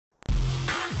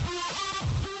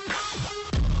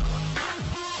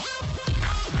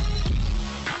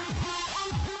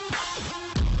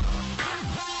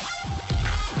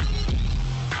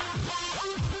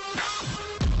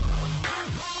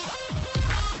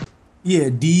Yeah,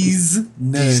 these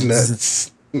These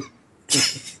nuts. nuts.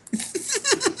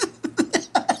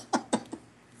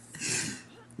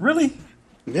 Really?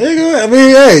 Yeah, go ahead. I mean,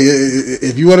 hey,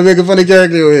 if you want to make a funny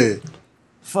character, go ahead.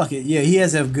 Fuck it. Yeah, he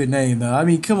has to have a good name though. I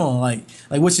mean, come on, like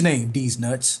what's your name? These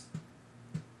nuts.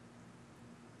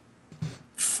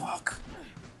 Fuck.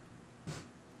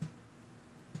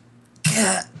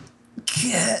 Cat.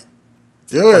 Cat.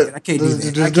 Do Fuck it. it. I can't do that.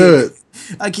 I Just can't do do it.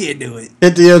 it. I can't do it.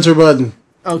 Hit the enter button.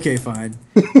 Okay, fine.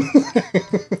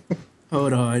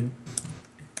 Hold on.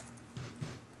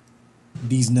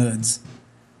 These nuts.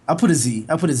 I put a Z.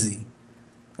 I put a Z.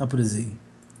 I put a Z.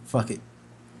 Fuck it.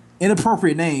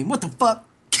 Inappropriate name. What the fuck?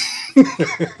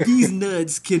 These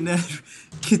nuts cannot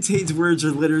contains words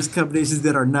or letters combinations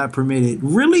that are not permitted.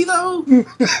 Really though?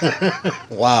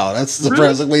 Wow, that's Really?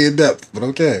 surprisingly in depth, but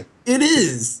okay. It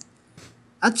is.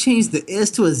 I changed the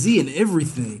S to a Z and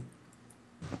everything.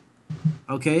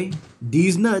 Okay?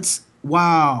 These nuts,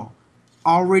 wow.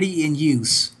 Already in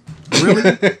use.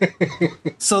 Really?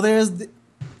 So there's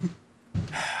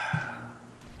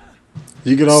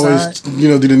You could signed, always,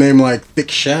 do the name like Thick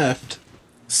Shaft.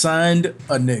 signed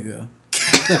a nigga.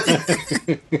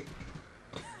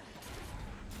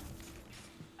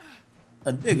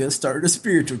 A nigga started a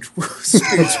spiritual quest. A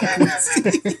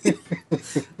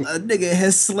nigga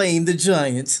has slain the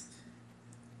giants.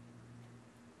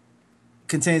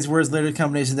 Contains words, letter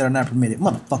combinations that are not permitted.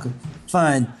 Motherfucker.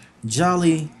 Fine.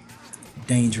 Jolly.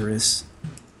 Dangerous.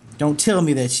 Don't tell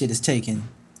me that shit is taken.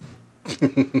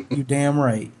 You damn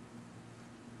right.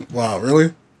 Wow,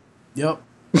 really? Yep.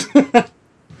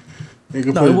 You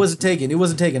could No, put it wasn't taken. It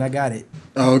wasn't taken. I got it.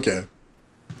 Oh, okay.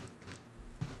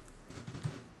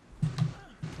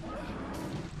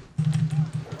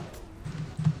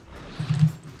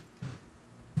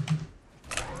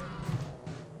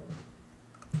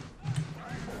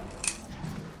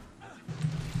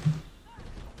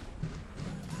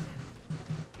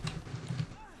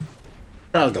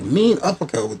 Got like a mean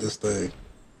uppercut with this thing.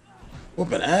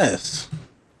 Whooping ass.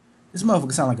 This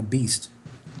motherfucker sound like a beast.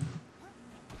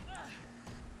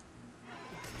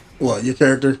 What, your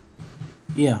character?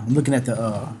 Yeah, I'm looking at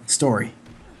the story.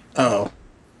 Oh.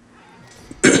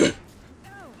 The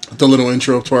little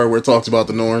intro part where it talks about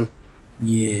the Norn.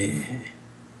 Yeah.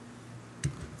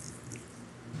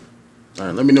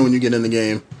 Alright, let me know when you get in the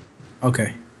game.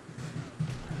 Okay.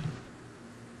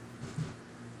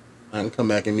 I can come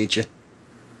back and meet you.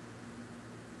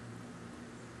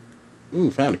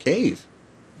 Ooh, found a cave.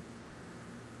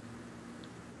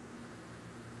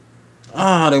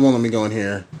 Ah, they won't let me go in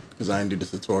here because I didn't do the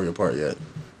tutorial part yet.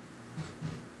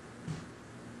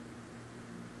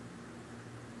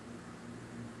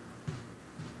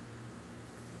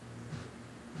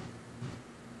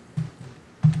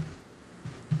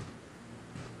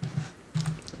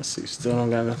 Let's see, still don't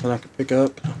got nothing I can pick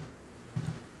up.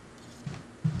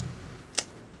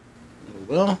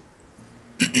 Well.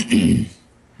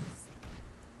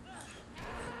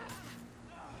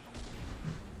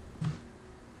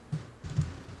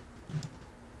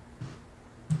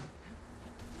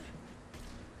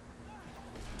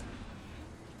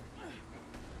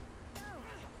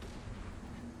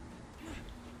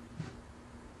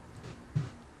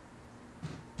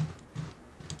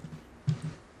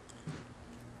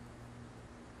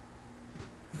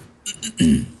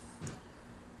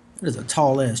 That is a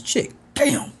tall ass chick.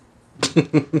 Damn.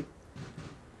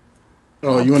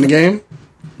 Oh, you in the game?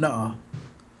 Nuh-uh.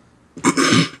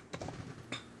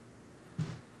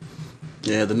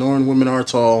 Yeah, the Norn women are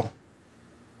tall.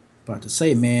 About to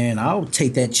say, man, I'll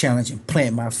take that challenge and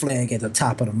plant my flag at the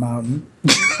top of the mountain.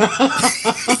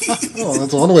 Oh,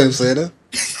 that's one way of saying it.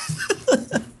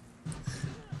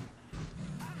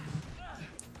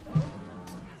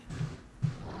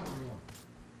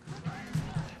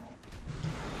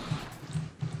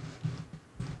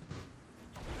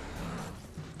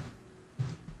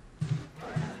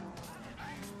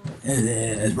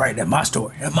 That's right. That's my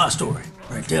story. That's my story.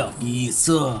 Right there. Yes,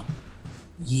 sir.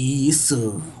 Yes,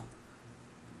 sir.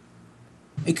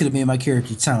 It could have been my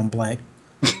character sound black.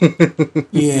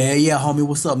 Yeah, homie.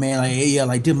 What's up, man? Like, yeah,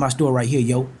 like, this my story right here,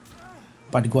 yo.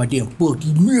 About to go out there and fuck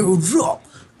these mirrors up.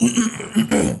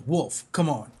 Wolf, come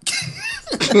on.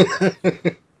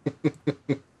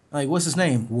 Like, what's his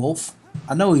name? Wolf?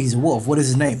 I know he's a wolf. What is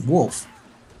his name? Wolf.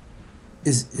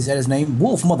 Is that his name?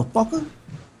 Wolf, motherfucker.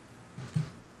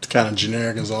 It's kind of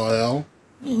generic as all hell.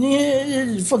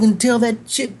 Yeah, fucking tell that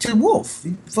shit to Wolf.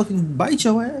 He fucking bite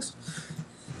your ass.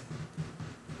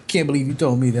 Can't believe you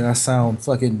told me that I sound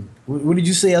fucking. What did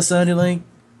you say I sounded like?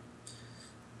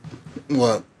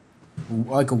 What?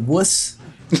 Like a wuss?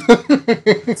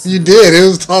 You did. It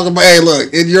was talking about, hey,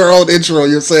 look, in your own intro,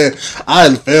 you're saying,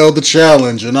 I failed the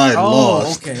challenge and I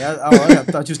lost. Okay. I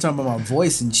thought you was talking about my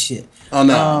voice and shit. Oh,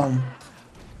 no.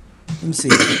 Let me see.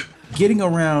 Getting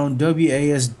around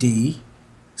WASD.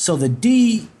 So the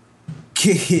D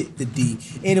hit the D.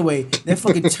 Anyway, that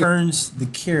fucking turns the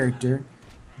character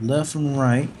left and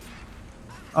right.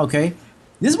 Okay.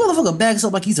 This motherfucker backs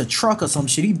up like he's a truck or some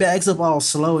shit. He backs up all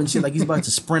slow and shit like he's about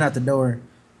to sprint out the door.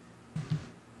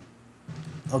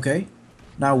 Okay.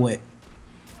 Now what?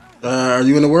 Are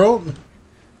you in the world?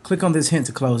 Click on this hint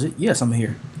to close it. Yes, I'm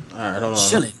here. Alright, hold on.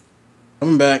 Chilling.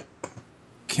 Coming back.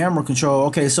 Camera control.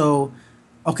 Okay, so...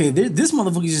 Okay, this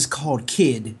motherfucker is just called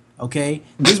Kid. Okay?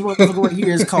 This motherfucker right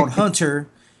here is called Hunter.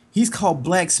 He's called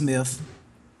Blacksmith.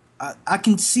 I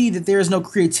can see that there is no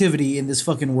creativity in this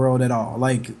fucking world at all.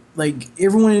 Like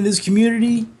everyone in this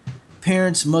community,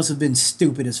 parents must have been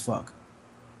stupid as fuck.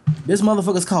 This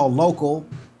motherfucker's called Local.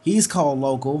 He's called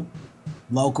Local.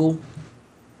 Local.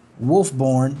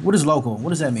 Wolfborn. What is local? What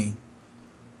does that mean?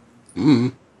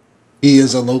 He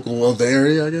is a local of the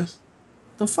area, I guess.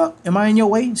 The fuck? Am I in your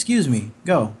way? Excuse me.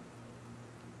 Go.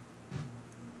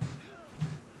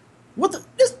 What the?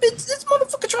 This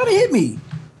motherfucker trying to hit me.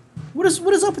 What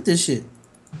is up with this shit?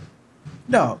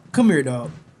 Dog, come here,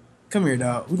 dog. Come here,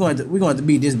 dog. We're going to have to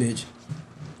beat this bitch.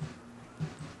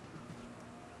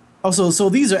 Oh, so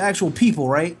these are actual people,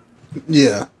 right?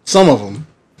 Yeah, some of them.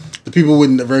 The people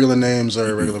with the regular names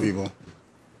are regular people.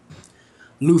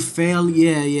 Lufel,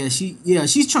 yeah,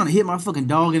 she's trying to hit my fucking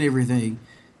dog and everything.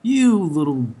 You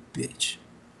little bitch.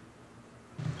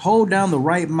 Hold down the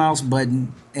right mouse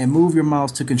button and move your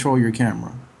mouse to control your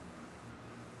camera.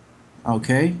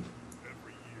 Okay.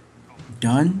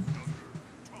 Done.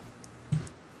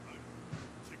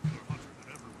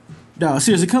 Dog,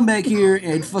 seriously, come back here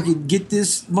and fucking get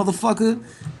this motherfucker.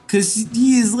 Cause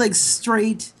he is like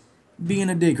straight being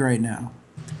a dick right now.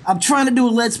 I'm trying to do a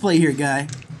let's play here, guy.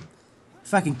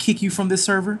 If I can kick you from this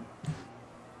server.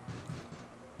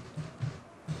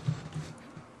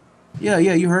 Yeah,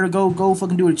 you heard it. Go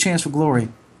fucking do a chance for glory.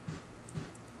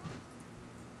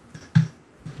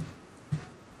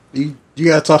 You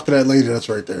gotta talk to that lady that's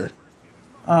right there.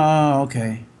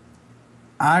 Okay.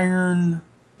 𝐟𝐨𝐫𝐞?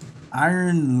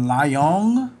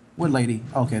 What lady?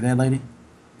 Okay, that lady.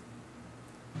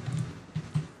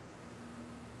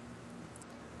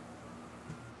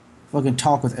 Fucking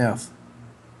talk with F.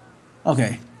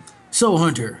 Okay. So,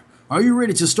 Hunter, are you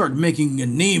ready to start making a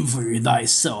name for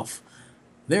thyself?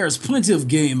 There's plenty of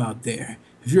game out there,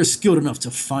 if you're skilled enough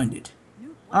to find it.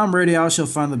 I'm ready. I shall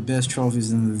find the best trophies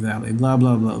in the valley. Blah,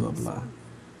 blah, blah, blah, blah.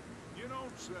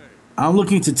 I'm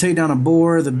looking to take down a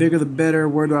boar. The bigger the better.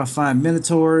 Where do I find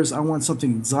minotaurs? I want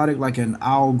something exotic like an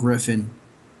owl griffin.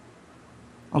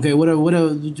 Okay,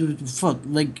 fuck,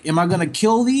 like, am I gonna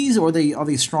kill these or are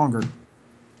they stronger?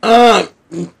 They're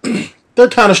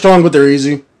kind of strong, but they're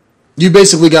easy. You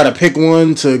basically gotta pick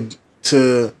one to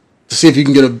see if you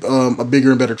can get a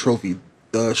bigger and better trophy.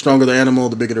 The stronger the animal,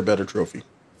 the bigger the better trophy.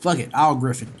 Fuck it, owl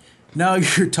griffin. Now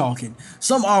you're talking.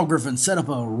 Some owl griffin set up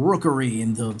a rookery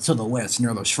to the west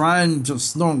near the shrine to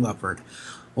Snow Leopard.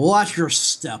 Watch your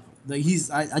step.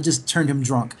 I just turned him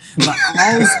drunk. The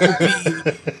owls will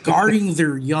be guarding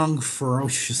their young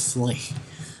ferociously.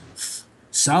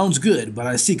 Sounds good, but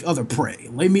I seek other prey.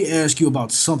 Let me ask you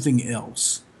about something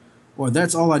else. Or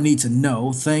that's all I need to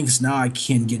know. Thanks, now I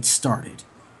can get started.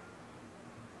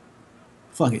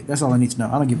 Fuck it, that's all I need to know.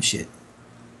 I don't give a shit.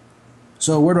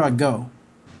 So where do I go?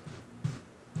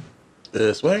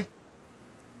 This way?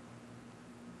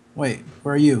 Wait,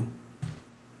 where are you?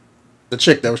 The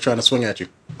chick that was trying to swing at you.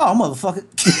 Oh, motherfucker.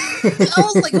 I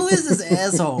was like, who is this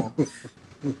asshole?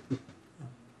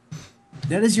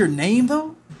 That is your name,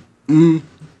 though? Mm.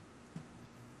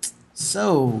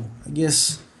 So, I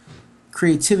guess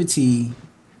creativity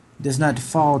does not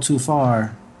fall too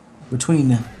far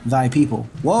between thy people.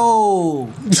 Whoa!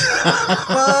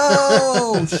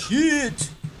 Whoa! Shit!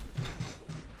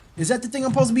 Is that the thing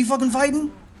I'm supposed to be fucking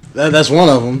fighting? That's one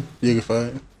of them you can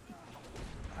fight.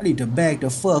 I need to back the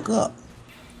fuck up.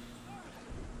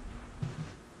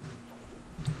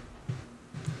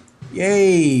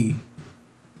 Yay!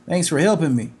 Thanks for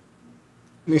helping me.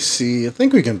 Let me see. I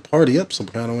think we can party up some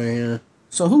kind of way here.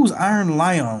 So who's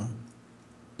𝐼𝐸?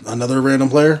 Another random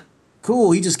player?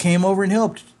 Cool, he just came over and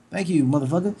helped. Thank you,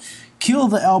 motherfucker. Kill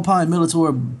the Alpine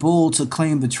Minotaur bull to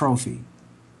claim the trophy.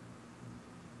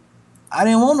 I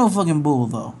didn't want no fucking bull,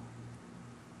 though.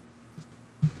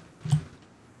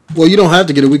 Well, you don't have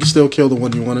to get it. We can still kill the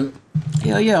one you wanted.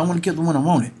 Hell yeah, I want to kill the one I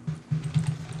wanted.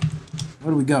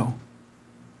 Where do we go?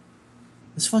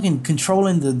 This fucking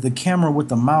controlling the camera with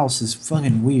the mouse is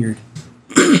fucking weird.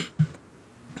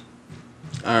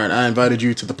 All right, I invited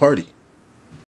you to the party.